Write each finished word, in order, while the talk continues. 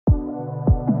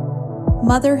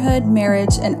motherhood,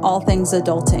 marriage, and all things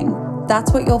adulting.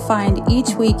 That's what you'll find each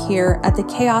week here at the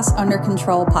Chaos Under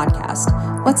Control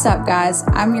podcast. What's up, guys?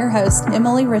 I'm your host,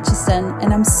 Emily Richardson,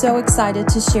 and I'm so excited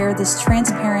to share this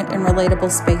transparent and relatable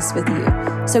space with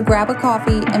you. So grab a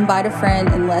coffee, invite a friend,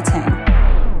 and let's hang.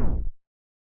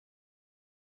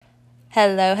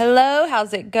 Hello.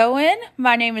 How's it going?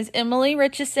 My name is Emily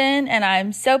Richardson, and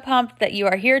I'm so pumped that you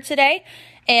are here today.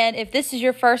 And if this is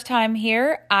your first time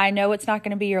here, I know it's not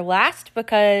going to be your last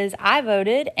because I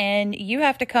voted and you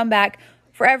have to come back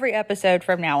for every episode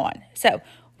from now on. So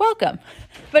welcome.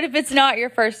 But if it's not your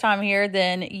first time here,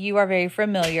 then you are very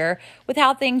familiar with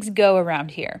how things go around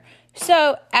here.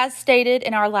 So as stated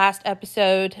in our last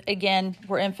episode, again,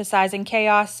 we're emphasizing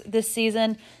chaos this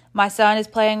season. My son is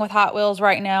playing with Hot Wheels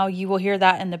right now. You will hear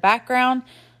that in the background.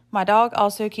 My dog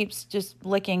also keeps just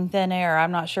licking thin air.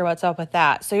 I'm not sure what's up with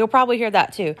that. So you'll probably hear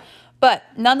that too. But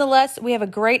nonetheless, we have a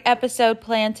great episode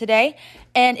planned today.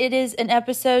 And it is an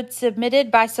episode submitted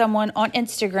by someone on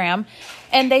Instagram.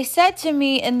 And they said to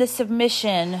me in the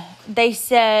submission, they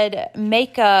said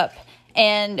makeup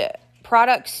and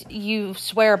products you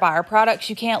swear by or products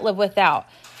you can't live without.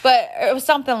 But it was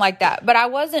something like that. But I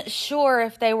wasn't sure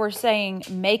if they were saying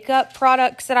makeup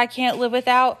products that I can't live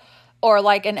without or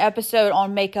like an episode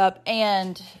on makeup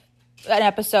and an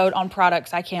episode on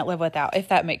products I can't live without, if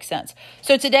that makes sense.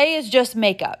 So today is just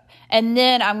makeup. And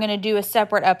then I'm going to do a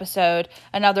separate episode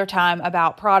another time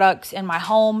about products in my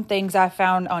home, things I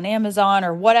found on Amazon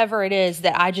or whatever it is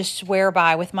that I just swear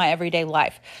by with my everyday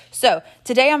life. So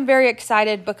today I'm very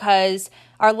excited because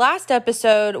our last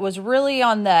episode was really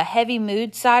on the heavy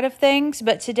mood side of things,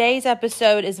 but today's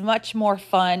episode is much more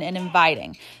fun and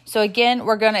inviting. So again,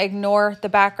 we're going to ignore the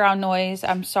background noise.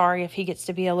 I'm sorry if he gets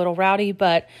to be a little rowdy,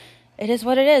 but it is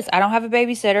what it is. I don't have a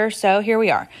babysitter, so here we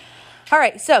are. All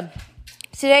right, so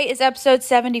today is episode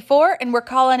 74, and we're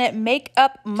calling it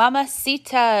Makeup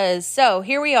Mamacitas. So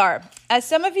here we are. As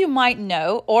some of you might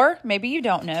know, or maybe you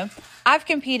don't know, I've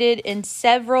competed in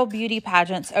several beauty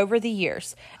pageants over the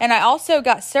years, and I also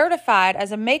got certified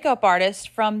as a makeup artist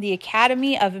from the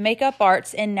Academy of Makeup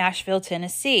Arts in Nashville,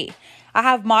 Tennessee. I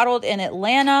have modeled in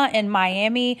Atlanta and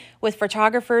Miami with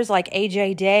photographers like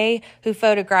AJ Day, who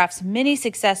photographs many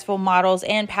successful models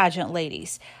and pageant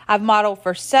ladies. I've modeled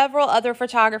for several other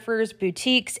photographers,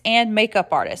 boutiques, and makeup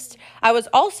artists. I was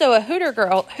also a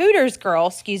Hooters girl,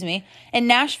 in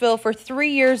Nashville for 3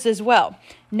 years as well.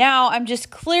 Now I'm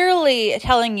just clearly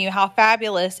telling you how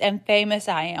fabulous and famous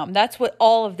I am. That's what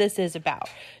all of this is about.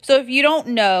 So if you don't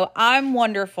know, I'm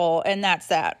wonderful, and that's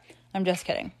that. I'm just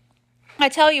kidding. I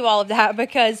tell you all of that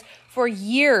because for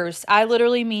years, I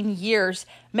literally mean years,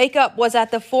 makeup was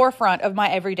at the forefront of my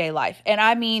everyday life. And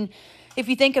I mean, if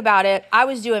you think about it, I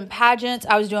was doing pageants,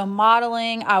 I was doing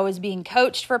modeling, I was being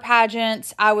coached for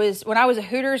pageants. When I was a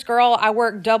Hooters girl, I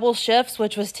worked double shifts,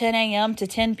 which was 10 a.m. to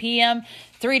 10 p.m.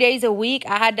 3 days a week.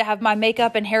 I had to have my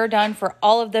makeup and hair done for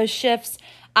all of those shifts.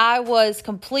 I was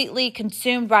completely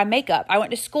consumed by makeup. I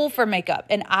went to school for makeup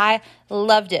and I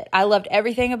loved it. I loved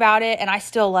everything about it and I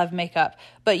still love makeup,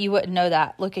 but you wouldn't know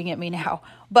that looking at me now.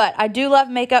 But I do love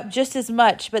makeup just as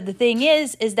much. But the thing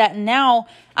is that now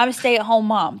I'm a stay-at-home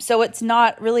mom. So it's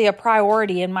not really a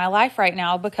priority in my life right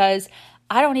now because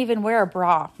I don't even wear a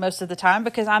bra most of the time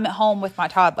because I'm at home with my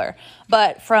toddler.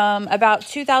 But from about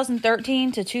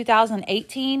 2013 to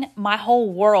 2018, my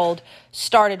whole world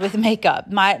started with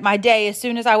makeup. My day, as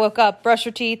soon as I woke up, brush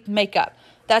your teeth, makeup.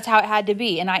 That's how it had to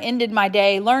be. And I ended my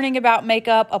day learning about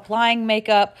makeup, applying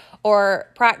makeup, or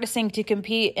practicing to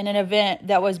compete in an event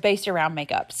that was based around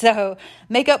makeup. So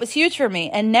makeup was huge for me.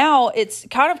 And now it's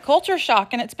kind of culture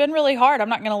shock and it's been really hard. I'm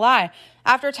not going to lie.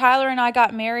 After Tyler and I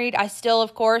got married, I still,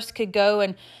 of course, could go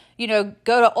and,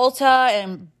 go to Ulta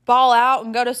and ball out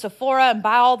and go to Sephora and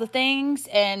buy all the things.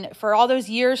 And for all those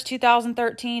years,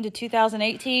 2013 to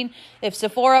 2018, if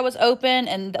Sephora was open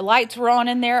and the lights were on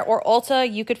in there or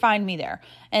Ulta, you could find me there.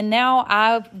 And now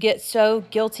I get so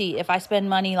guilty if I spend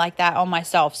money like that on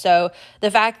myself. So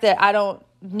the fact that I don't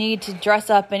need to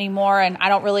dress up anymore and I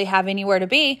don't really have anywhere to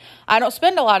be, I don't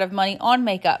spend a lot of money on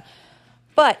makeup.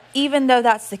 But even though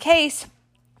that's the case,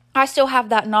 I still have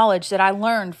that knowledge that I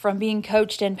learned from being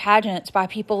coached in pageants by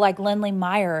people like Lindley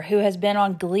Meyer, who has been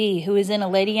on Glee, who is in a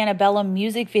Lady Annabella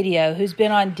music video, who's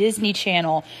been on Disney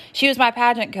Channel. She was my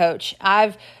pageant coach.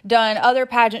 I've done other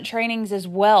pageant trainings as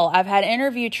well. I've had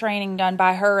interview training done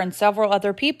by her and several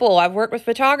other people. I've worked with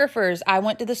photographers. I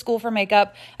went to the school for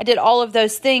makeup. I did all of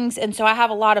those things. And so I have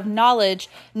a lot of knowledge,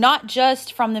 not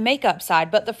just from the makeup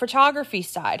side, but the photography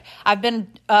side. I've been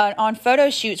on photo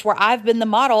shoots where I've been the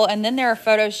model, and then there are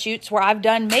photo shoots where I've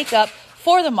done makeup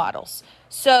for the models.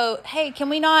 So, hey, can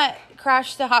we not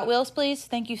crash the Hot Wheels, please?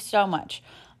 Thank you so much.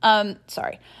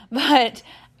 Sorry. But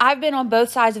I've been on both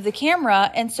sides of the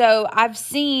camera, and so I've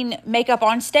seen makeup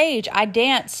on stage. I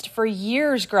danced for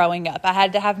years growing up. I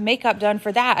had to have makeup done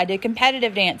for that. I did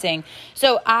competitive dancing.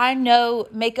 So I know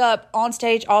makeup on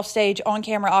stage, off stage, on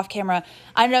camera, off camera.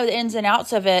 I know the ins and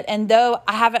outs of it. And though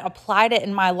I haven't applied it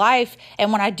in my life,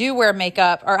 and when I do wear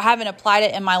makeup, or I haven't applied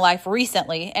it in my life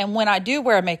recently, and when I do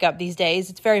wear makeup these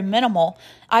days, it's very minimal,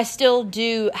 I still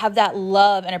do have that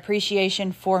love and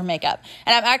appreciation for makeup.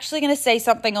 And I'm actually going to say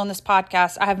something on this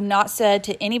podcast I have not said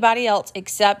to anybody else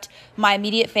except my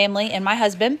immediate family and my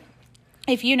husband.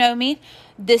 If you know me,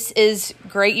 this is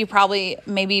great. You probably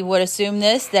maybe would assume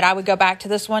this, that I would go back to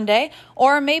this one day,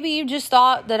 or maybe you just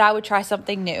thought that I would try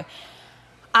something new.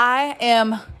 I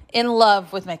am in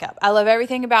love with makeup. I love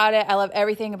everything about it. I love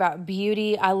everything about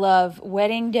beauty. I love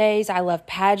wedding days. I love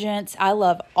pageants. I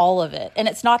love all of it. And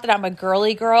it's not that I'm a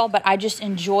girly girl, but I just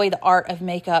enjoy the art of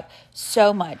makeup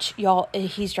so much. Y'all,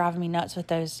 he's driving me nuts with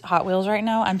those Hot Wheels right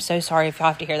now. I'm so sorry if y'all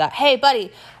have to hear that. Hey,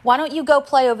 buddy, why don't you go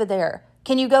play over there?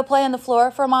 Can you go play on the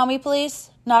floor for mommy,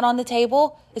 please? Not on the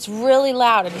table? It's really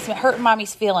loud and it's hurting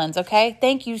mommy's feelings, okay?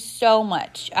 Thank you so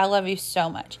much. I love you so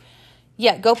much.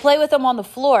 Yeah, go play with them on the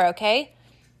floor, okay?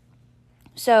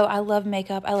 So I love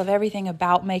makeup. I love everything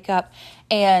about makeup.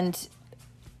 And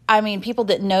I mean, people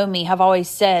that know me have always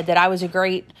said that I was a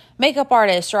great makeup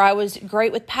artist, or I was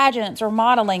great with pageants or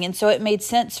modeling. And so it made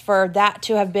sense for that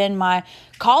to have been my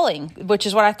calling, which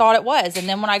is what I thought it was. And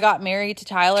then when I got married to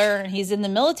Tyler and he's in the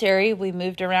military, we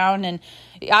moved around, and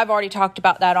I've already talked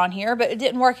about that on here, but it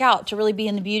didn't work out to really be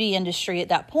in the beauty industry at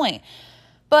that point.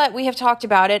 But we have talked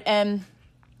about it, and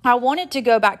I wanted to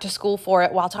go back to school for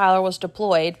it while Tyler was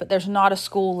deployed, but there's not a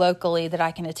school locally that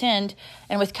I can attend.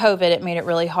 And with COVID, it made it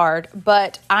really hard.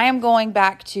 But I am going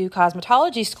back to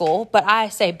cosmetology school. But I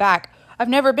say back, I've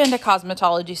never been to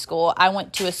cosmetology school. I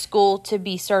went to a school to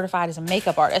be certified as a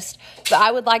makeup artist. But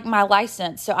I would like my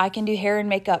license so I can do hair and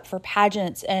makeup for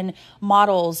pageants and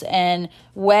models and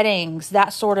weddings,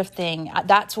 that sort of thing.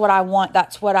 That's what I want.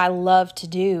 That's what I love to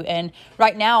do. And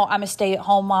right now, I'm a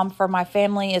stay-at-home mom for my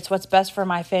family. It's what's best for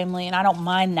my family, and I don't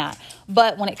mind that.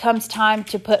 But when it comes time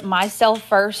to put myself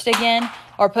first again,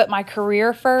 or put my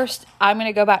career first, I'm going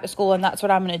to go back to school, and that's what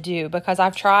I'm going to do, because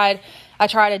I tried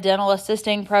a dental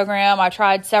assisting program. I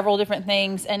tried several different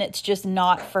things, and it's just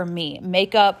not for me.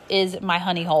 Makeup is my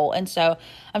honey hole. And so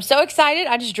I'm so excited.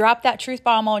 I just dropped that truth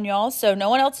bomb on y'all. So no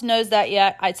one else knows that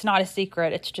yet. It's not a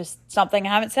secret. It's just something I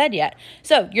haven't said yet.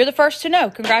 So you're the first to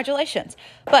know. Congratulations.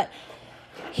 But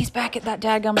he's back at that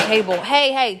dadgum table.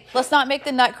 Hey, let's not make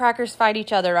the nutcrackers fight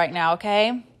each other right now,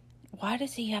 okay? Why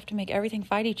does he have to make everything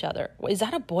fight each other? Is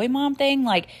that a boy mom thing?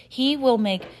 Like, he will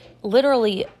make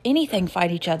literally anything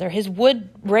fight each other. His wood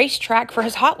racetrack for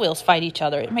his Hot Wheels fight each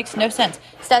other. It makes no sense.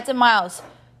 Stetson Miles,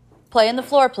 play on the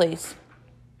floor, please.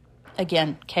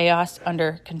 Again, chaos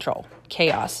under control.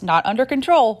 Chaos, not under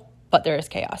control, but there is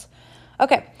chaos.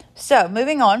 Okay, so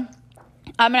moving on.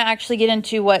 I'm going to actually get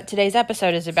into what today's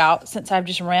episode is about, since I've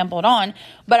just rambled on,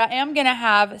 but I am going to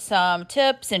have some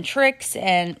tips and tricks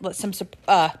and some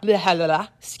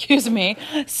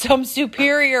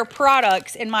superior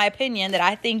products, in my opinion, that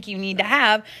I think you need to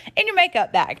have in your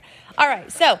makeup bag. All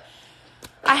right, so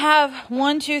I have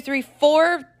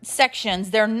 4 sections.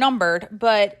 They're numbered,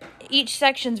 but each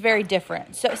section's very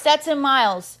different. So Stetson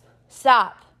Miles,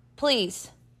 stop,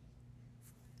 please.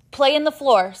 Play in the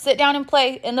floor. Sit down and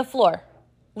play in the floor.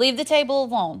 Leave the table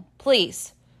alone,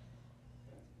 please.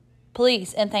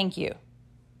 Please, and thank you.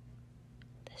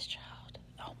 This child,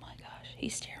 oh my gosh,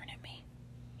 he's staring at me.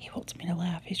 He wants me to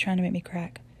laugh. He's trying to make me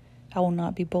crack. I will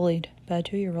not be bullied by a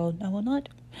 2-year-old. I will not.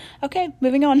 Okay,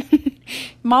 moving on.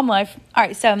 Mom life. All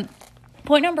right, so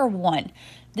point number 1.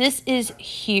 This is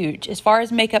huge. As far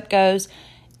as makeup goes,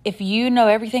 if you know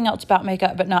everything else about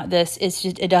makeup but not this,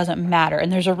 it doesn't matter.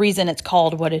 And there's a reason it's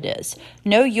called what it is.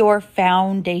 Know your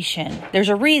foundation. There's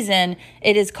a reason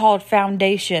it is called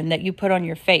foundation that you put on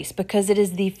your face, because it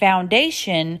is the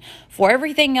foundation for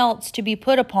everything else to be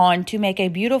put upon to take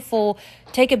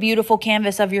a beautiful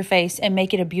canvas of your face and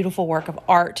make it a beautiful work of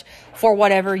art for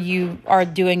whatever you are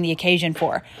doing the occasion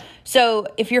for. So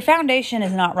if your foundation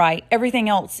is not right, everything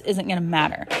else isn't going to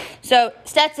matter. So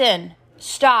Stetson,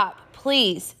 stop.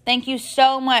 Please. Thank you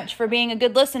so much for being a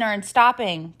good listener and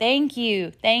stopping. Thank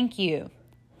you. Thank you.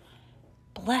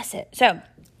 Bless it. So,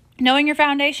 knowing your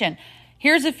foundation.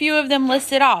 Here's a few of them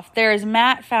listed off. There is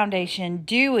matte foundation,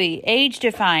 dewy,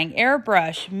 age-defying,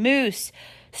 airbrush, mousse,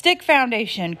 stick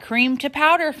foundation, cream to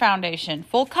powder foundation,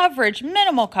 full coverage,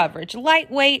 minimal coverage,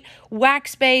 lightweight,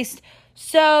 wax-based.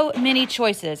 So many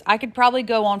choices. I could probably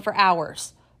go on for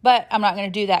hours. But I'm not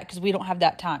going to do that because we don't have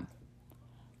that time.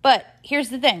 But here's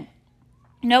the thing.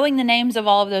 Knowing the names of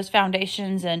all of those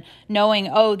foundations and knowing,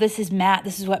 oh, this is matte,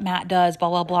 this is what matte does, blah,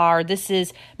 blah, blah, or this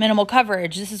is minimal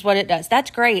coverage, this is what it does.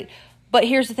 That's great. But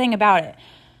here's the thing about it.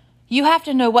 You have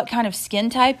to know what kind of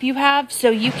skin type you have so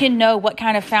you can know what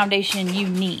kind of foundation you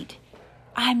need.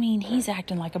 I mean, he's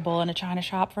acting like a bull in a china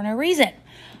shop for no reason.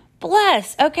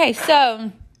 Bless. Okay,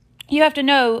 so you have to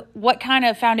know what kind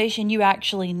of foundation you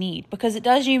actually need because it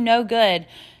does you no good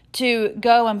to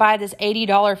go and buy this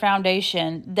 $80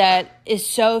 foundation that is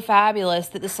so fabulous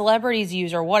that the celebrities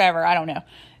use or whatever. I don't know.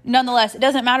 Nonetheless, it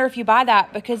doesn't matter if you buy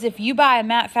that because if you buy a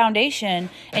matte foundation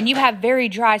and you have very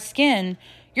dry skin,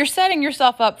 you're setting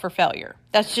yourself up for failure.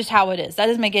 That's just how it is. That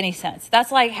doesn't make any sense.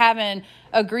 That's like having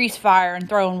a grease fire and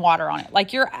throwing water on it.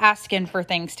 Like you're asking for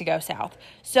things to go south.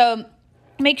 So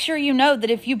make sure you know that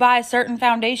if you buy a certain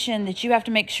foundation that you have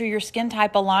to make sure your skin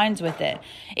type aligns with it.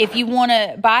 If you want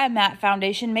to buy a matte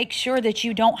foundation, make sure that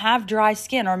you don't have dry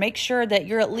skin or make sure that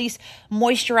you're at least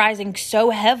moisturizing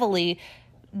so heavily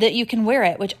that you can wear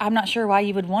it, which I'm not sure why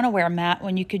you would want to wear matte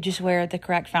when you could just wear the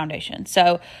correct foundation.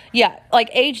 So yeah, like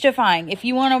age defying. If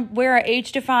you want to wear an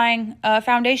age defying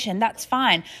foundation, that's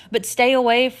fine. But stay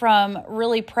away from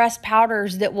really pressed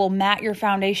powders that will matte your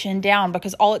foundation down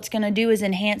because all it's going to do is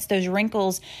enhance those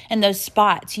wrinkles and those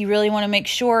spots. You really want to make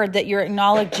sure that you're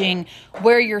acknowledging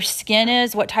where your skin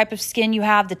is, what type of skin you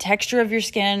have, the texture of your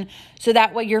skin, so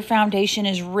that way your foundation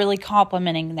is really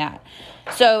complementing that.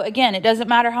 So again, it doesn't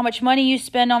matter how much money you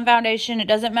spend on foundation. It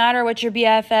doesn't matter what your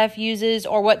BFF uses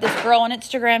or what this girl on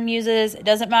Instagram uses. It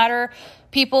doesn't matter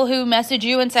people who message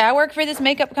you and say, I work for this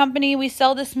makeup company. We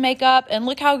sell this makeup and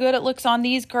look how good it looks on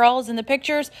these girls in the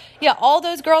pictures. Yeah, all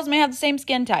those girls may have the same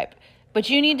skin type,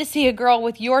 but you need to see a girl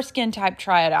with your skin type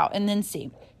try it out and then see.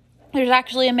 There's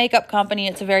actually a makeup company.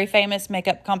 It's a very famous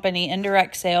makeup company,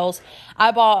 Indirect Sales.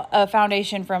 I bought a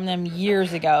foundation from them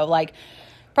years ago, like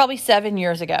probably 7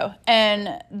 years ago.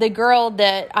 And the girl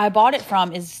that I bought it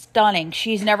from is stunning.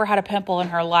 She's never had a pimple in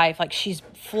her life. Like she's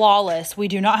flawless. We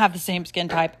do not have the same skin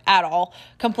type at all.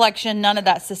 Complexion, none of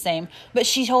that's the same. But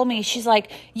she told me, she's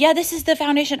like, yeah, this is the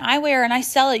foundation I wear and I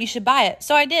sell it. You should buy it.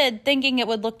 So I did, thinking it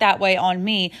would look that way on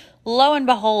me. Lo and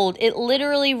behold, it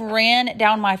literally ran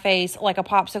down my face like a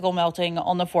popsicle melting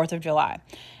on the 4th of July.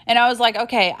 And I was like,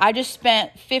 okay, I just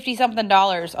spent $50-something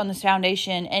on this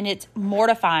foundation and it's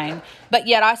mortifying. But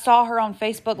yet I saw her on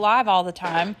Facebook Live all the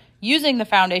time using the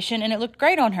foundation and it looked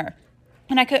great on her.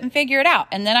 And I couldn't figure it out.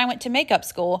 And then I went to makeup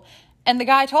school and the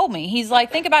guy told me, he's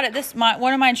like, think about it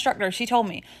one of my instructors, he told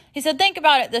me, he said, think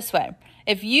about it this way.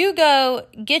 If you go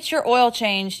get your oil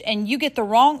changed and you get the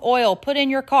wrong oil put in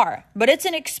your car, but it's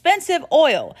an expensive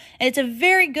oil and it's a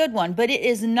very good one, but it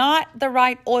is not the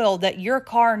right oil that your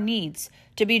car needs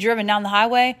to be driven down the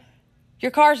highway,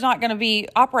 your car's not going to be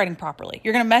operating properly.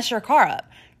 You're going to mess your car up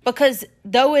because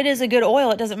though it is a good oil,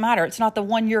 it doesn't matter. It's not the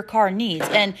one your car needs.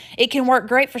 And it can work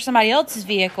great for somebody else's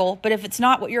vehicle, but if it's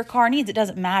not what your car needs, it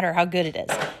doesn't matter how good it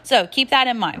is. So keep that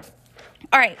in mind.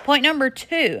 All right, point number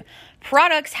 2.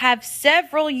 Products have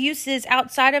several uses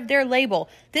outside of their label.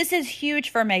 This is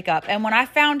huge for makeup. And when I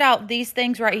found out these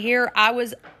things right here, I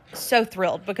was so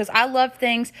thrilled because I love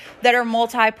things that are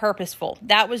multi-purposeful.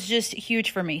 That was just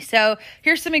huge for me. So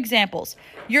here's some examples.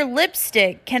 Your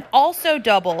lipstick can also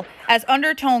double as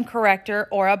undertone corrector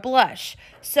or a blush.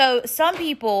 So some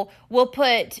people will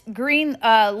put green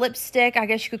lipstick, I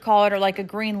guess you could call it, or like a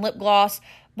green lip gloss,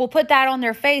 will put that on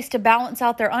their face to balance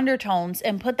out their undertones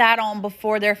and put that on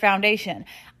before their foundation.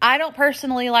 I don't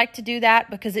personally like to do that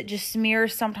because it just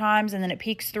smears sometimes and then it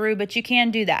peeks through, but you can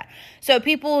do that. So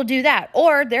people will do that.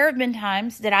 Or there have been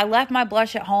times that I left my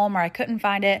blush at home or I couldn't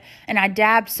find it and I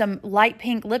dabbed some light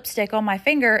pink lipstick on my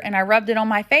finger and I rubbed it on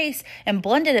my face and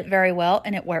blended it very well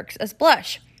and it works as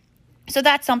blush. So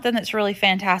that's something that's really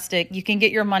fantastic. You can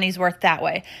get your money's worth that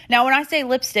way. Now, when I say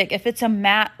lipstick, if it's a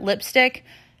matte lipstick,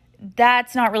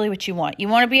 that's not really what you want. You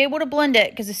want to be able to blend it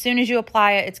because as soon as you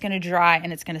apply it, it's going to dry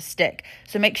and it's going to stick.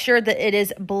 So make sure that it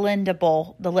is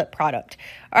blendable, the lip product.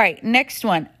 All right, next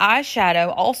one.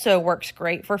 Eyeshadow also works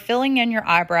great for filling in your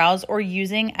eyebrows or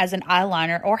using as an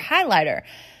eyeliner or highlighter.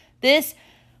 This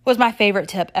was my favorite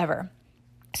tip ever.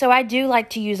 So I do like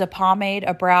to use a pomade,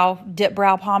 dip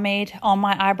brow pomade on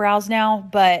my eyebrows now,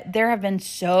 but there have been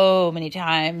so many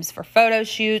times for photo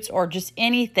shoots or just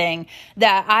anything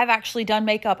that I've actually done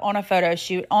makeup on a photo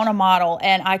shoot on a model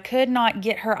and I could not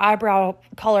get her eyebrow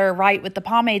color right with the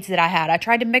pomades that I had. I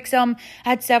tried to mix them,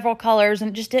 I had several colors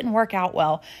and it just didn't work out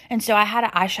well. And so I had an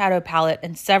eyeshadow palette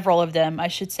and several of them, I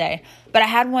should say, but I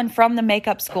had one from the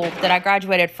makeup school that I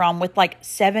graduated from with like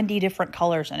 70 different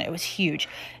colors in it. It was huge.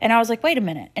 And I was like, wait a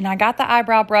minute. And I got the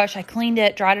eyebrow brush, I cleaned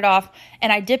it, dried it off,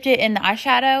 and I dipped it in the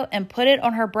eyeshadow and put it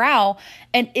on her brow,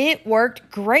 and it worked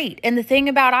great. And the thing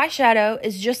about eyeshadow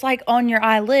is, just like on your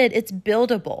eyelid, it's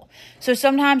buildable. So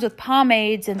sometimes with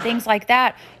pomades and things like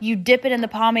that, you dip it in the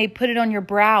pomade, put it on your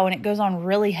brow, and it goes on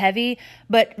really heavy.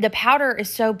 But the powder is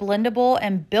so blendable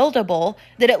and buildable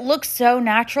that it looks so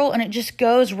natural, and it just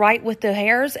goes right with the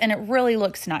hairs, and it really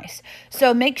looks nice.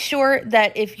 So make sure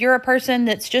that if you're a person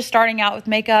that's just starting out with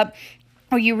makeup,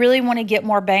 or you really want to get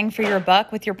more bang for your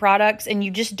buck with your products, and you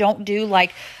just don't do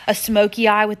like a smoky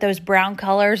eye with those brown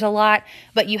colors a lot,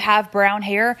 but you have brown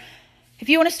hair, if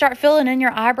you want to start filling in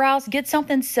your eyebrows, get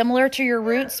something similar to your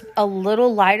roots. A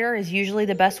little lighter is usually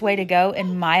the best way to go,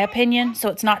 in my opinion, so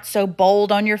it's not so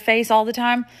bold on your face all the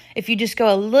time. If you just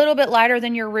go a little bit lighter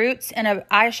than your roots and an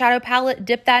eyeshadow palette,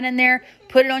 dip that in there,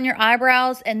 put it on your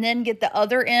eyebrows, and then get the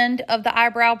other end of the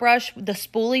eyebrow brush, the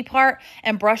spoolie part,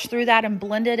 and brush through that and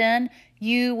blend it in,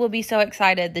 you will be so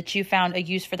excited that you found a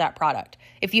use for that product.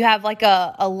 If you have like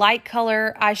a light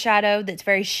color eyeshadow that's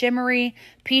very shimmery,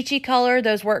 peachy color,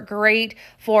 those work great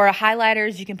for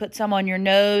highlighters. You can put some on your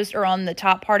nose or on the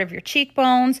top part of your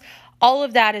cheekbones. All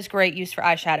of that is great use for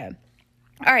eyeshadow.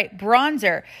 All right,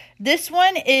 bronzer. This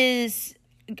one is,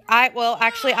 I'm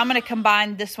going to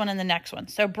combine this one and the next one.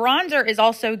 So bronzer is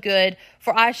also good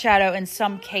for eyeshadow in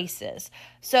some cases.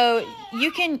 So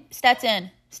you can, Stetson,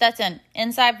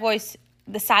 inside voice,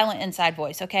 the silent inside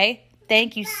voice, okay?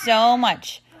 Thank you so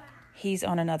much. He's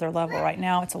on another level right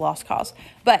now. It's a lost cause.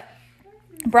 But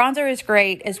bronzer is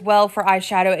great as well for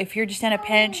eyeshadow. If you're just in a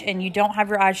pinch and you don't have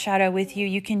your eyeshadow with you,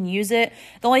 you can use it.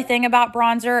 The only thing about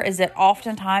bronzer is that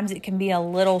oftentimes it can be a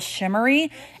little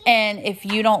shimmery. And if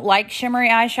you don't like shimmery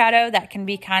eyeshadow, that can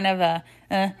be kind of a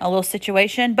little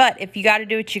situation. But if you got to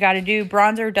do what you got to do,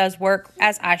 bronzer does work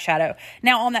as eyeshadow.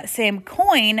 Now, on that same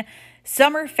coin,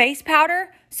 summer face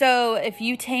powder. So if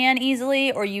you tan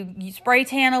easily, or you spray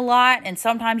tan a lot, and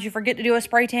sometimes you forget to do a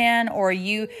spray tan, or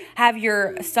you have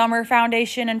your summer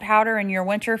foundation and powder and your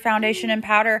winter foundation and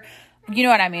powder, you know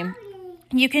what I mean.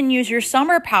 You can use your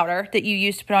summer powder that you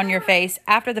used to put on your face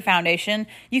after the foundation.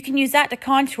 You can use that to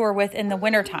contour with in the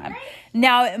wintertime.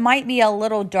 Now, it might be a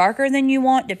little darker than you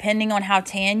want depending on how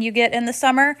tan you get in the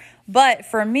summer. But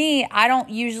for me, I don't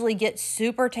usually get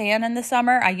super tan in the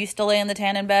summer. I used to lay in the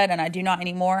tanning bed, and I do not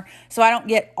anymore. So I don't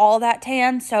get all that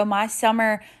tan. So my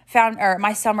summer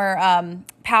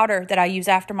powder that I use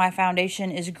after my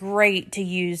foundation is great to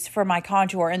use for my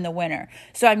contour in the winter.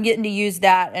 So I'm getting to use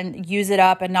that and use it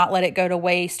up and not let it go to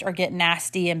waste or get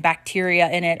nasty and bacteria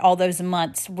in it all those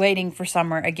months waiting for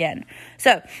summer again.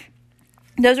 So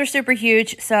those are super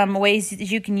huge. Some ways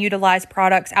that you can utilize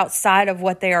products outside of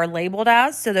what they are labeled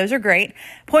as. So those are great.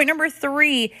 Point number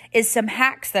 3 is some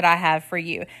hacks that I have for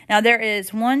you. Now there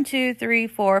is 1, 2, 3,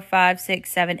 4, 5,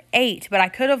 6, 7, 8, but I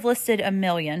could have listed a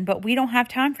million, but we don't have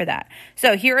time for that.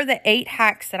 So here are the 8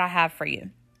 hacks that I have for you.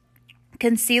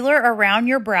 Concealer around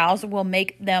your brows will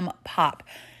make them pop.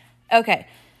 Okay.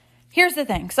 Here's the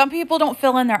thing. Some people don't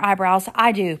fill in their eyebrows.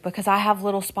 I do, because I have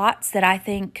little spots that I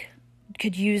think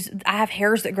could use. I have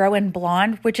hairs that grow in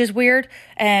blonde, which is weird,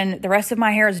 and the rest of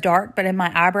my hair is dark, but in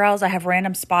my eyebrows I have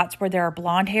random spots where there are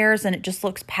blonde hairs and it just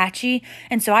looks patchy,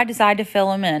 and so I decided to fill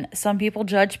them in. Some people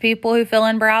judge people who fill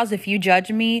in brows. If you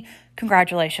judge me,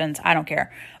 congratulations, I don't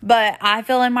care. But I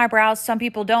fill in my brows. Some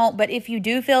people don't. But if you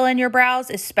do fill in your brows,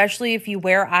 especially if you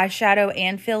wear eyeshadow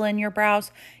and fill in your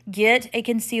brows, get a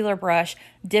concealer brush,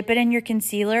 dip it in your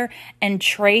concealer, and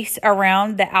trace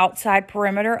around the outside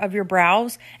perimeter of your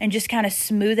brows and just kind of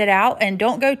smooth it out. And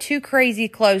don't go too crazy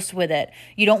close with it.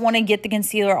 You don't want to get the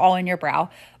concealer all in your brow,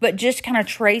 but just kind of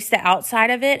trace the outside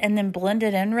of it and then blend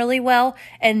it in really well.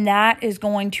 And that is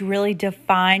going to really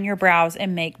define your brows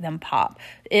and make them pop.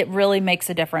 It really makes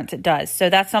a difference. It does. So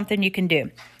that's something you can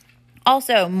do.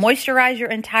 Also, moisturize your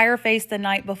entire face the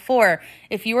night before.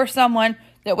 If you are someone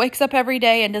that wakes up every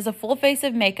day and does a full face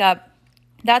of makeup,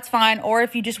 that's fine. Or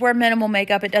if you just wear minimal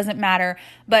makeup, it doesn't matter.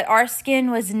 But our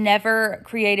skin was never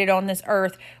created on this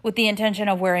earth with the intention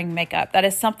of wearing makeup. That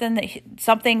is something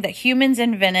that humans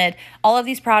invented. All of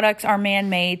these products are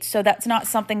man-made, so that's not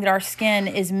something that our skin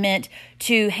is meant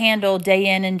to handle day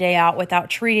in and day out without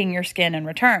treating your skin in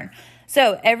return.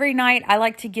 So every night I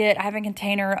have a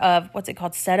container of, what's it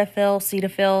called?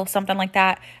 Cetaphil, something like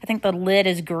that. I think the lid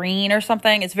is green or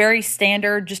something. It's very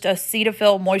standard, just a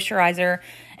Cetaphil moisturizer.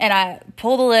 And I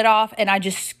pull the lid off and I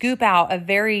just scoop out a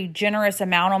very generous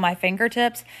amount on my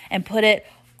fingertips and put it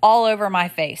all over my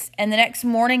face. And the next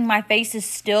morning, my face is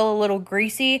still a little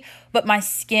greasy, but my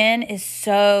skin is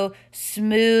so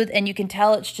smooth, and you can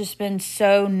tell it's just been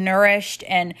so nourished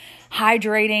and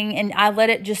hydrating. And I let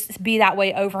it just be that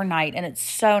way overnight, and it's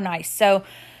so nice. So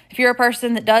if you're a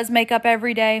person that does makeup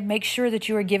every day, make sure that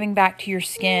you are giving back to your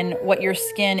skin what your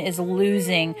skin is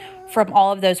losing from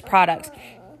all of those products.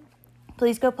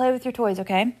 Please go play with your toys,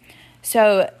 okay?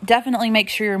 So definitely make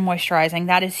sure you're moisturizing.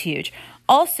 That is huge.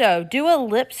 Also, do a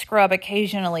lip scrub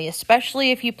occasionally,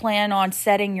 especially if you plan on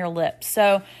setting your lips.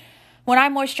 So when I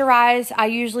moisturize, I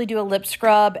usually do a lip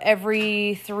scrub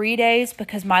every 3 days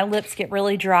because my lips get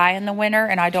really dry in the winter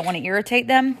and I don't want to irritate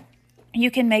them. You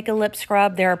can make a lip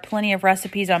scrub. There are plenty of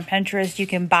recipes on Pinterest. You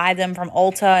can buy them from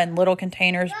Ulta in little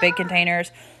containers, big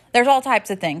containers. There's all types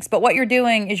of things. But what you're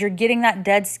doing is you're getting that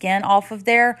dead skin off of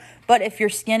there. But if your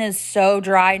skin is so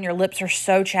dry and your lips are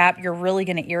so chapped, you're really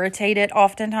going to irritate it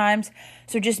oftentimes.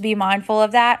 So just be mindful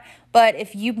of that. But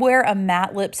if you wear a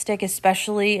matte lipstick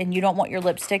especially and you don't want your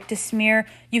lipstick to smear,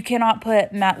 you cannot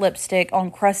put matte lipstick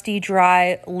on crusty,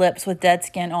 dry lips with dead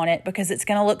skin on it because it's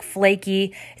going to look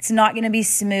flaky. It's not going to be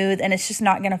smooth, and it's just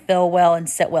not going to feel well and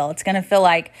sit well. It's going to feel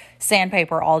like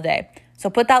sandpaper all day. So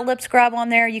put that lip scrub on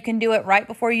there. You can do it right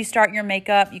before you start your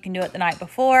makeup. You can do it the night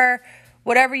before,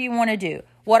 whatever you want to do.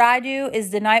 What I do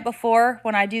is the night before,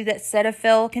 when I do that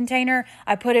Cetaphil container,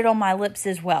 I put it on my lips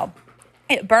as well.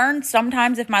 It burns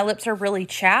sometimes if my lips are really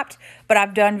chapped, but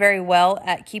I've done very well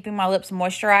at keeping my lips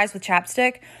moisturized with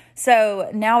chapstick.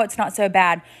 So now it's not so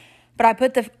bad. But I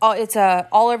put it's a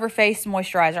all over face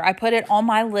moisturizer. I put it on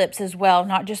my lips as well,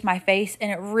 not just my face,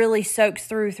 and it really soaks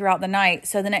throughout the night.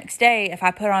 So the next day, if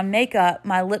I put on makeup,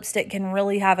 my lipstick can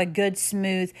really have a good,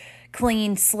 smooth,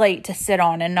 clean slate to sit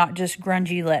on and not just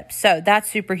grungy lips. So that's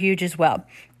super huge as well.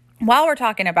 While we're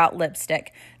talking about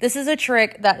lipstick, this is a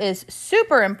trick that is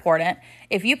super important.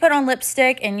 If you put on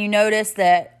lipstick and you notice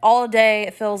that all day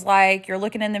it feels like you're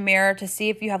looking in the mirror to see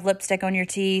if you have lipstick on your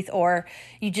teeth, or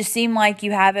you just seem like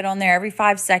you have it on there every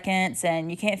 5 seconds and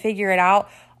you can't figure it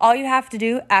out, all you have to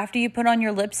do after you put on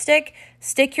your lipstick,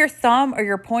 stick your thumb or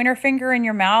your pointer finger in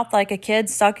your mouth like a kid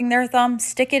sucking their thumb,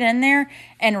 stick it in there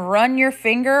and run your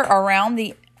finger around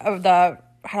the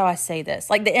how do I say this?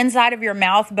 Like the inside of your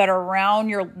mouth, but around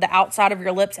the outside of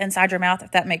your lips, inside your mouth,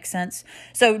 if that makes sense.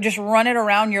 So just run it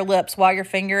around your lips while your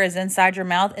finger is inside your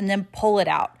mouth and then pull it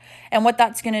out. And what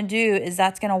that's going to do is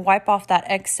that's going to wipe off that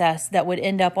excess that would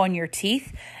end up on your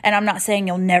teeth. And I'm not saying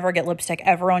you'll never get lipstick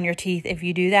ever on your teeth if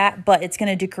you do that, but it's going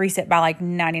to decrease it by like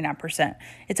 99%.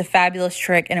 It's a fabulous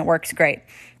trick and it works great.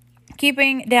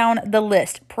 Keeping down the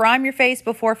list, prime your face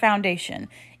before foundation.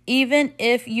 Even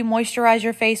if you moisturize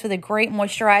your face with a great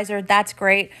moisturizer, that's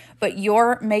great. But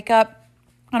your makeup,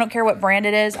 I don't care what brand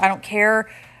it is. I don't care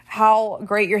how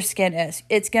great your skin is.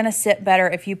 It's going to sit better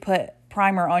if you put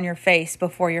primer on your face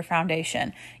before your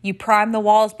foundation. You prime the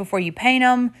walls before you paint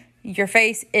them. Your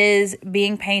face is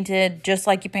being painted just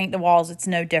like you paint the walls. It's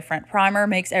no different. Primer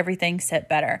makes everything sit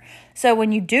better. So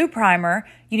when you do primer,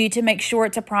 you need to make sure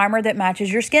it's a primer that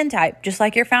matches your skin type, just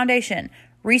like your foundation.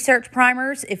 Research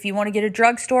primers. If you want to get a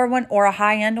drugstore one or a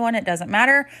high-end one, it doesn't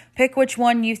matter. Pick which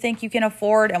one you think you can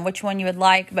afford and which one you would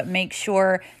like, but make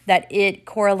sure that it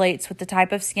correlates with the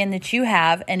type of skin that you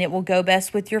have, and it will go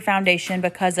best with your foundation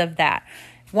because of that.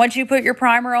 Once you put your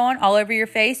primer on all over your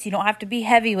face, you don't have to be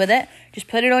heavy with it. Just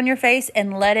put it on your face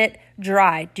and let it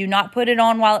dry. Do not put it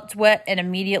on while it's wet and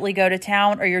immediately go to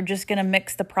town, or you're just going to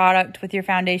mix the product with your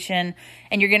foundation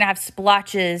and you're going to have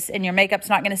splotches and your makeup's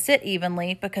not going to sit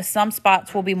evenly because some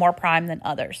spots will be more primed than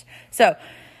others. So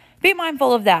be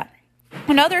mindful of that.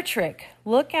 Another trick,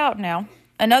 look out now.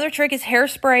 Another trick is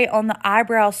hairspray on the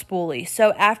eyebrow spoolie.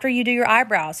 So after you do your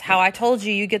eyebrows, how I told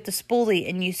you, you get the spoolie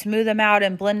and you smooth them out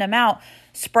and blend them out.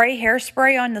 Spray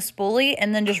hairspray on the spoolie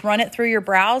and then just run it through your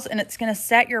brows, and it's going to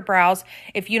set your brows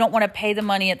if you don't want to pay the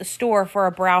money at the store for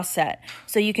a brow set.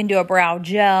 So you can do a brow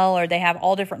gel, or they have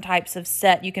all different types of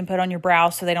set you can put on your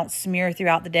brows so they don't smear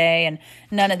throughout the day and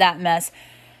none of that mess.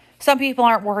 Some people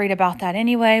aren't worried about that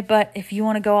anyway, but if you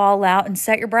want to go all out and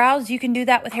set your brows, you can do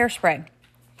that with hairspray.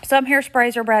 Some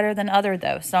hairsprays are better than other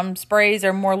though. Some sprays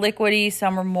are more liquidy,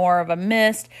 some are more of a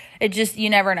mist. It just, you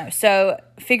never know. So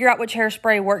figure out which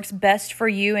hairspray works best for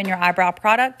you and your eyebrow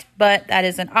product, but that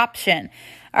is an option.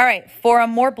 All right, for a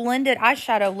more blended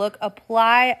eyeshadow look,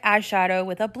 apply eyeshadow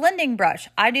with a blending brush.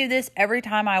 I do this every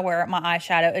time I wear my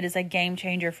eyeshadow. It is a game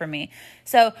changer for me.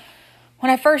 So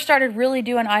when I first started really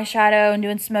doing eyeshadow and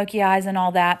doing smoky eyes and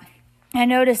all that, I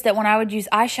noticed that when I would use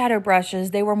eyeshadow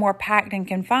brushes, they were more packed and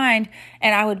confined,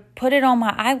 and I would put it on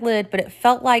my eyelid, but it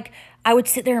felt like I would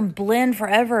sit there and blend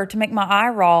forever to make my eye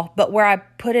raw. But where I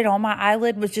put it on my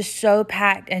eyelid was just so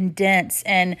packed and dense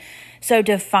and so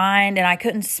defined, and I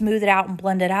couldn't smooth it out and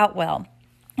blend it out well.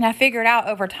 And I figured out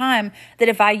over time that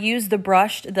if I use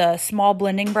the small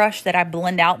blending brush that I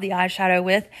blend out the eyeshadow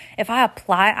with, if I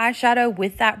apply eyeshadow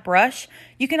with that brush,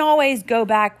 you can always go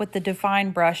back with the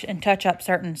defined brush and touch up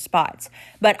certain spots.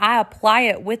 But I apply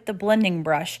it with the blending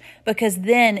brush because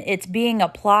then it's being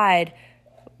applied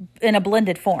in a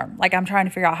blended form. Like, I'm trying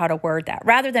to figure out how to word that.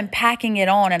 Rather than packing it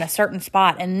on in a certain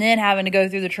spot and then having to go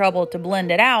through the trouble to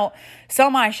blend it out,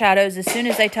 some eyeshadows, as soon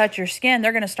as they touch your skin,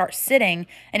 they're going to start sitting.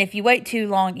 And if you wait too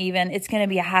long even, it's going to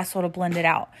be a hassle to blend it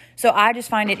out. So I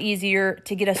just find it easier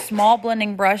to get a small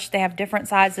blending brush. They have different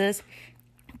sizes.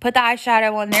 Put the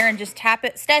eyeshadow on there and just tap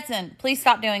it. Stetson, please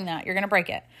stop doing that. You're going to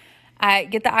break it. I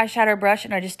get the eyeshadow brush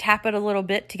and I just tap it a little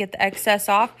bit to get the excess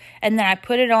off. And then I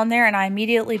put it on there and I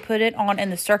immediately put it on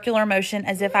in the circular motion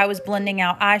as if I was blending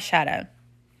out eyeshadow.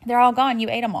 They're all gone. You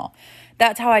ate them all.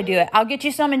 That's how I do it. I'll get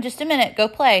you some in just a minute. Go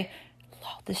play.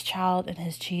 Oh, this child and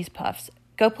his cheese puffs.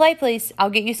 Go play, please. I'll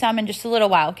get you some in just a little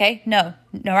while, okay? No,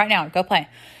 right now. Go play.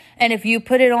 And if you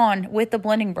put it on with the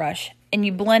blending brush and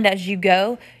you blend as you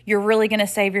go, you're really going to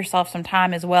save yourself some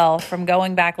time as well from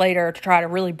going back later to try to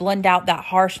really blend out that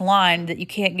harsh line that you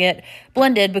can't get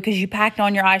blended because you packed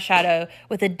on your eyeshadow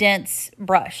with a dense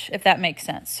brush, if that makes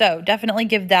sense. So definitely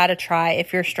give that a try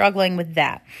if you're struggling with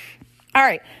that. All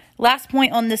right, last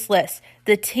point on this list.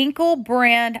 The Tinkle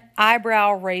brand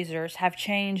eyebrow razors have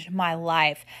changed my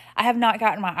life. I have not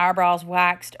gotten my eyebrows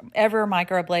waxed, ever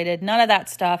microbladed, none of that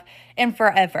stuff in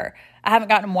forever. I haven't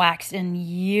gotten them waxed in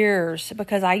years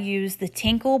because I use the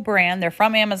Tinkle brand. They're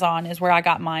from Amazon is where I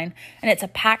got mine. And it's a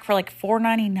pack for like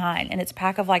 $4.99. And it's a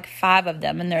pack of like 5 of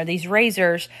them. And they're these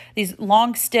razors, these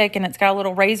long stick, and it's got a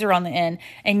little razor on the end.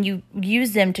 And you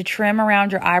use them to trim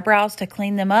around your eyebrows to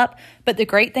clean them up. But the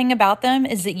great thing about them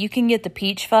is that you can get the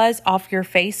peach fuzz off your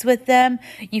face with them.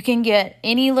 You can get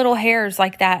any little hairs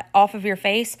like that off of your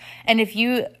face. And if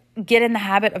you get in the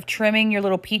habit of trimming your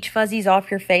little peach fuzzies off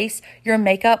your face, your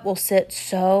makeup will sit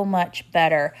so much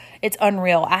better. It's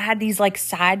unreal. I had these like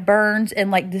sideburns and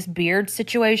like this beard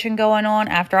situation going on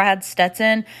after I had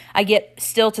Stetson.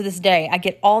 Still to this day, I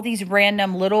get all these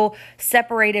random little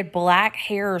separated black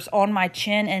hairs on my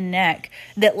chin and neck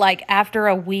that like after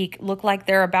a week look like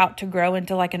they're about to grow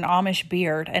into like an Amish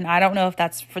beard. And I don't know if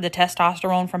that's for the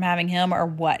testosterone from having him or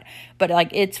what, but like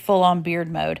it's full on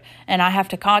beard mode. And I have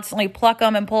to constantly pluck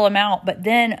them and pull them out. But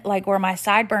then like where my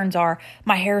sideburns are,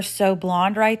 my hair is so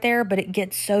blonde right there, but it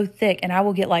gets so thick and I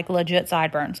will get like legit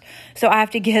sideburns. So I have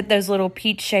to get those little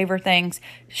peach shaver things,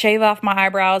 shave off my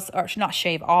eyebrows, or not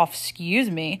shave off,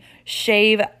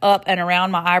 shave up and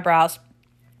around my eyebrows,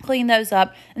 clean those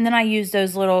up. And then I use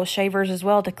those little shavers as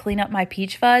well to clean up my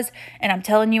peach fuzz. And I'm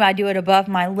telling you, I do it above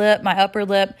my lip, my upper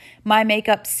lip. My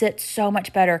makeup sits so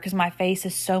much better because my face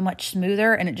is so much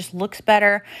smoother and it just looks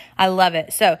better. I love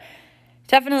it. So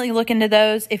definitely look into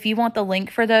those. If you want the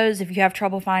link for those, if you have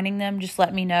trouble finding them, just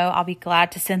let me know. I'll be glad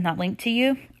to send that link to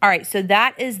you. All right, so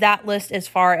that is that list as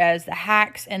far as the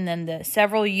hacks and then the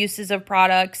several uses of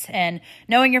products and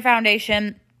knowing your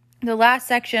foundation. The last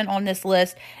section on this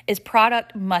list is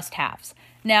product must-haves.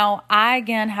 Now, I,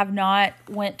 again, have not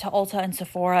went to Ulta and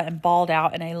Sephora and balled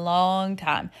out in a long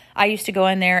time. I used to go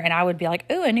in there and I would be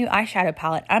like, ooh, a new eyeshadow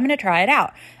palette. I'm going to try it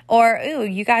out. Or, ooh,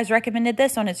 you guys recommended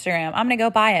this on Instagram. I'm going to go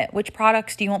buy it. Which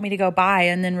products do you want me to go buy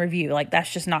and then review? Like,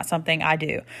 that's just not something I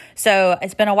do. So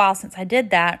it's been a while since I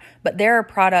did that. But there are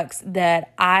products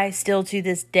that I still to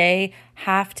this day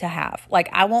have to have. Like,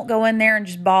 I won't go in there and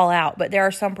just ball out. But there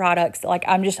are some products that, like,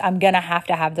 I'm going to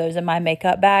have those in my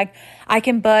makeup bag. I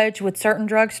can budge with certain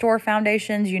drugstore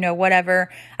foundations, whatever.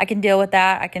 I can deal with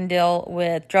that. I can deal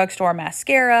with drugstore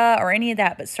mascara or any of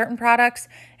that. But certain products,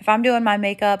 if I'm doing my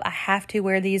makeup, I have to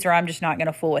wear these or I'm just not going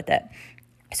to fool with it.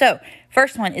 So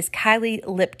first one is Kylie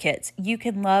lip kits. You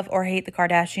can love or hate the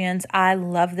Kardashians. I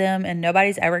love them and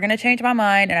nobody's ever going to change my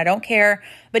mind and I don't care.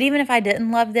 But even if I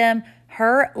didn't love them,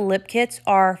 her lip kits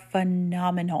are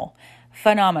phenomenal.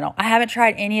 Phenomenal. I haven't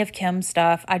tried any of Kim's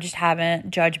stuff. I just haven't.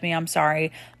 Judge me. I'm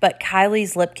sorry. But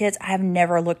Kylie's lip kits, I have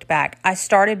never looked back. I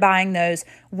started buying those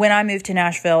when I moved to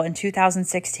Nashville in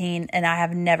 2016 and I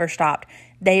have never stopped.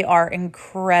 They are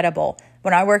incredible.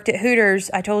 When I worked at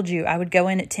Hooters, I told you I would go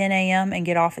in at 10 a.m. and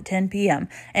get off at 10 p.m.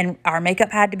 And our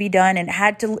makeup had to be done and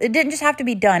it didn't just have to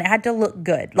be done. It had to look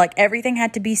good. Like everything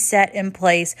had to be set in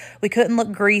place. We couldn't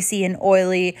look greasy and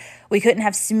oily. We couldn't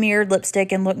have smeared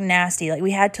lipstick and look nasty. Like,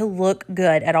 we had to look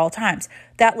good at all times.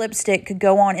 That lipstick could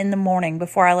go on in the morning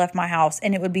before I left my house,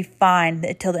 and it would be fine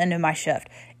till the end of my shift.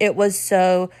 It was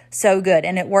so good,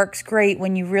 and it works great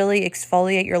when you really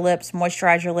exfoliate your lips,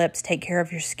 moisturize your lips, take care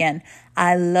of your skin.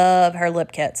 I love her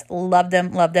lip kits. Love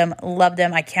them, love them, love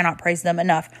them. I cannot praise them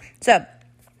enough. So,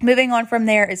 moving on from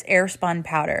there is Airspun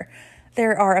powder.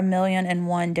 There are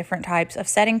 1,000,001 different types of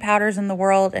setting powders in the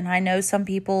world, and I know some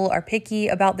people are picky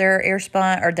about their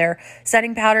Airspun or their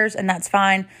setting powders, and that's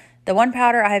fine. The one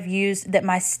powder I have used that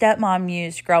my stepmom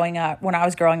used when I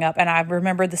was growing up, and I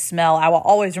remember the smell. I will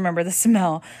always remember the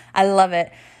smell. I love it.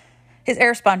 Is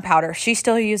Airspun powder. She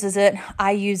still uses it.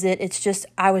 I use it. It's just,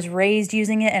 I was raised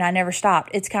using it and I never stopped.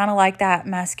 It's kind of like that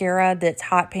mascara that's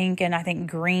hot pink and I think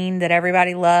green that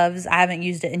everybody loves. I haven't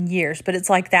used it in years, but it's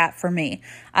like that for me.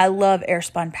 I love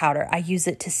Airspun powder. I use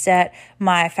it to set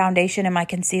my foundation and my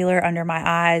concealer under my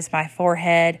eyes, my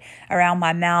forehead, around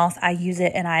my mouth. I use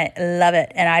it and I love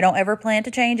it. And I don't ever plan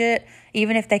to change it.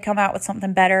 Even if they come out with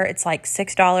something better, it's like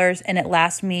 $6 and it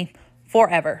lasts me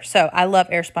forever. So I love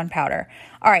Airspun powder.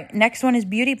 All right, next one is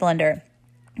Beauty Blender.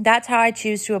 That's how I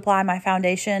choose to apply my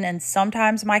foundation and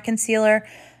sometimes my concealer.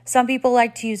 Some people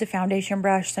like to use a foundation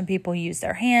brush. Some people use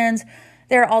their hands.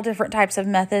 There are all different types of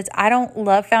methods. I don't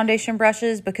love foundation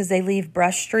brushes because they leave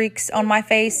brush streaks on my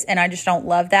face, and I just don't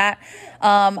love that.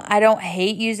 I don't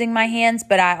hate using my hands,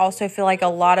 but I also feel like a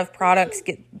lot of product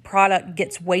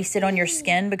gets wasted on your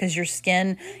skin because your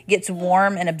skin gets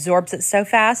warm and absorbs it so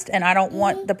fast, and I don't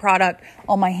want the product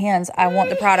on my hands. I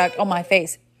want the product on my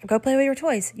face. Go play with your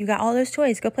toys. You got all those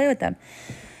toys. Go play with them.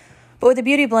 But with the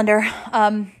Beauty Blender,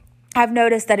 I've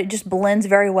noticed that it just blends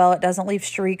very well. It doesn't leave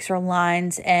streaks or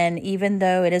lines. And even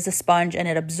though it is a sponge and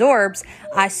it absorbs,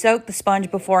 I soak the sponge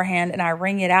beforehand and I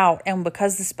wring it out. And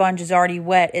because the sponge is already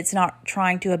wet, it's not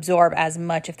trying to absorb as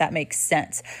much, if that makes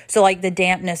sense. So like the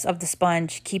dampness of the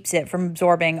sponge keeps it from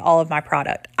absorbing all of my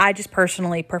product. I just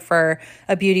personally prefer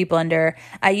a Beauty Blender.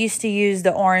 I used to use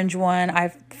the orange one. I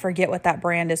forget what that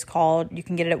brand is called. You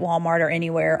can get it at Walmart or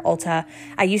anywhere, Ulta.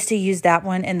 I used to use that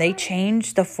one and they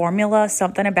changed the formula,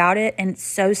 something about it, and it's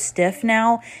so stiff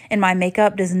now and my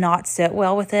makeup does not sit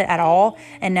well with it at all.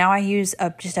 And now I use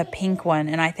just a pink one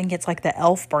and I think it's like the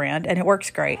e.l.f. brand and it works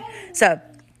great. So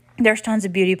there's tons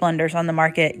of beauty blenders on the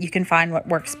market. You can find what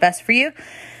works best for you.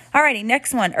 Alrighty,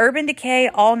 next one, Urban Decay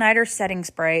All-Nighter Setting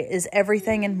Spray is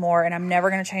everything and more, and I'm never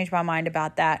going to change my mind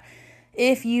about that.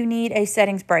 If you need a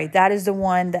setting spray, that is the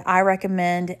one that I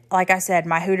recommend. Like I said,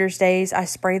 my Hooters days, I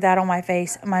sprayed that on my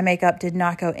face. My makeup did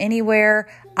not go anywhere.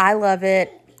 I love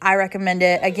it. I recommend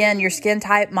it. Again, your skin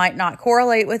type might not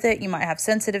correlate with it. You might have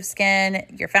sensitive skin.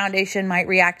 Your foundation might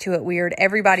react to it weird.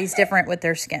 Everybody's different with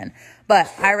their skin. But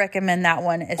I recommend that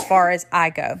one as far as I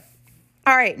go.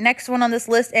 All right, next one on this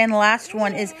list and last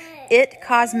one is IT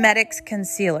Cosmetics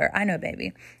Concealer. I know,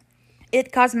 baby.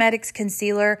 IT Cosmetics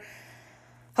Concealer.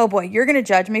 Oh boy, you're going to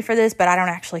judge me for this, but I don't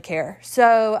actually care.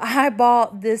 So I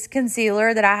bought this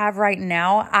concealer that I have right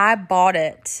now. I bought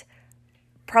it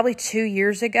probably 2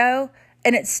 years ago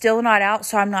and it's still not out,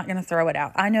 so I'm not going to throw it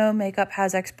out. I know makeup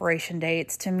has expiration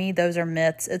dates. To me, those are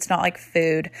myths. It's not like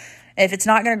food. If it's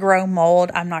not going to grow mold,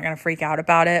 I'm not going to freak out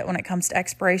about it when it comes to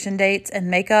expiration dates.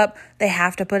 And makeup, they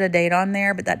have to put a date on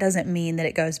there, but that doesn't mean that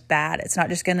it goes bad. It's not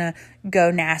just going to go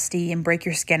nasty and break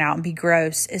your skin out and be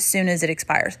gross as soon as it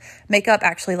expires. Makeup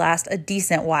actually lasts a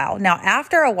decent while. Now,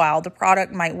 after a while, the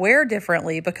product might wear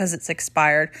differently because it's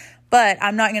expired, but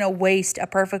I'm not going to waste a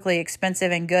perfectly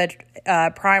expensive and good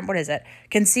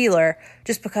concealer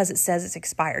just because it says it's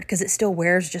expired, because it still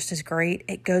wears just as great.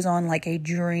 It goes on like a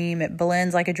dream. It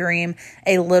blends like a dream.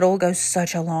 A little goes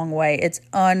such a long way. It's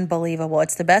unbelievable.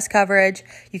 It's the best coverage.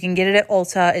 You can get it at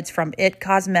Ulta. It's from IT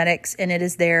Cosmetics and it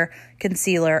is their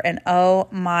concealer. And oh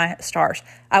my stars,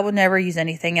 I will never use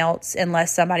anything else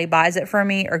unless somebody buys it for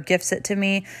me or gifts it to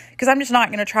me, because I'm just not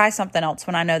going to try something else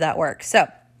when I know that works. So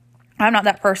I'm not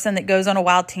that person that goes on a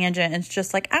wild tangent and it's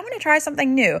just like, I'm going to try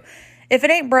something new. If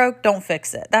it ain't broke, don't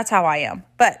fix it. That's how I am.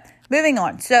 But moving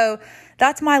on. So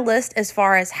that's my list as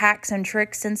far as hacks and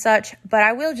tricks and such. But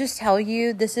I will just tell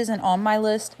you, this isn't on my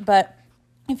list, but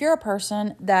if you're a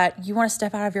person that you want to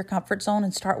step out of your comfort zone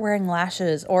and start wearing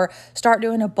lashes or start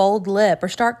doing a bold lip or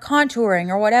start contouring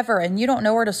or whatever, and you don't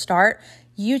know where to start,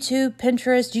 YouTube,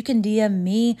 Pinterest, you can DM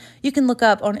me. You can look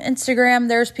up on Instagram.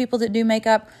 There's people that do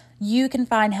makeup. You can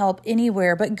find help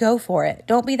anywhere, but go for it.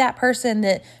 Don't be that person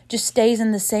that just stays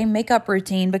in the same makeup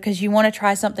routine because you want to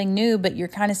try something new, but you're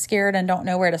kind of scared and don't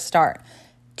know where to start.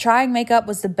 Trying makeup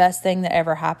was the best thing that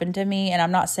ever happened to me, and I'm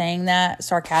not saying that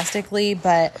sarcastically,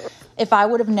 but if I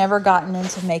would have never gotten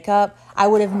into makeup, I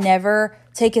would have never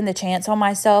taking the chance on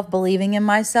myself, believing in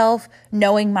myself,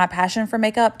 knowing my passion for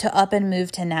makeup to up and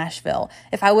move to Nashville.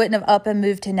 If I wouldn't have up and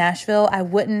moved to Nashville, I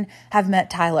wouldn't have met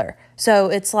Tyler. So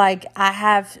it's like I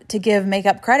have to give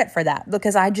makeup credit for that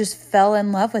because I just fell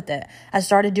in love with it. I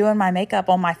started doing my makeup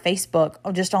on my Facebook,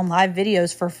 just on live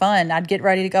videos for fun. I'd get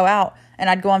ready to go out and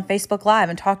I'd go on Facebook Live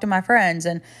and talk to my friends.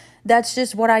 And that's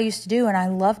just what I used to do. And I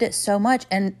loved it so much.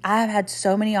 And I've had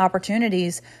so many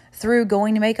opportunities through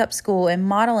going to makeup school and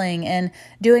modeling and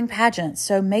doing pageants.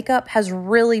 So makeup has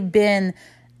really been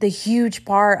a huge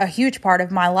part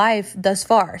of my life thus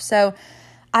far. So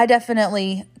I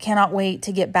definitely cannot wait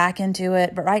to get back into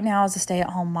it. But right now, as a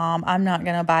stay-at-home mom, I'm not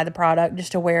going to buy the product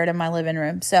just to wear it in my living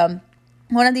room. So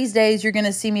one of these days, you're going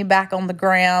to see me back on the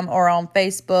gram or on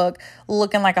Facebook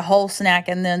looking like a whole snack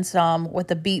and then some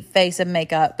with a beat face and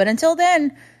makeup. But until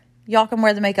then, y'all can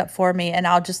wear the makeup for me and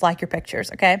I'll just like your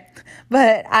pictures, okay?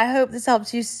 But I hope this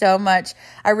helps you so much.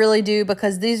 I really do,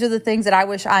 because these are the things that I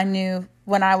wish I knew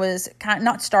when I was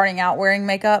not starting out wearing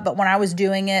makeup, but when I was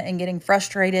doing it and getting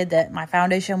frustrated that my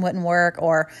foundation wouldn't work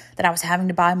or that I was having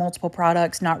to buy multiple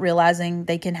products, not realizing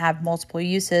they can have multiple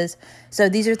uses. So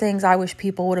these are things I wish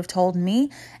people would have told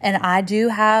me. And I do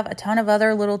have a ton of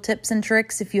other little tips and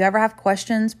tricks. If you ever have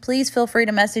questions, please feel free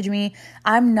to message me.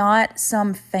 I'm not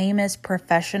some famous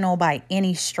professional by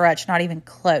any stretch, not even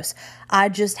close. I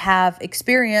just have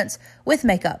experience with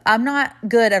makeup. I'm not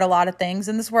good at a lot of things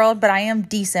in this world, but I am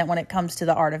decent when it comes to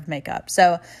the art of makeup.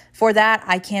 So for that,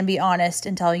 I can be honest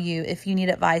and tell you if you need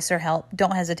advice or help,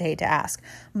 don't hesitate to ask.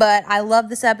 But I love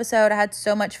this episode. I had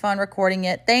so much fun recording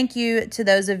it. Thank you to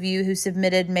those of you who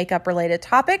submitted makeup related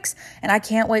topics, and I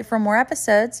can't wait for more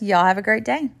episodes. Y'all have a great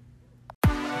day.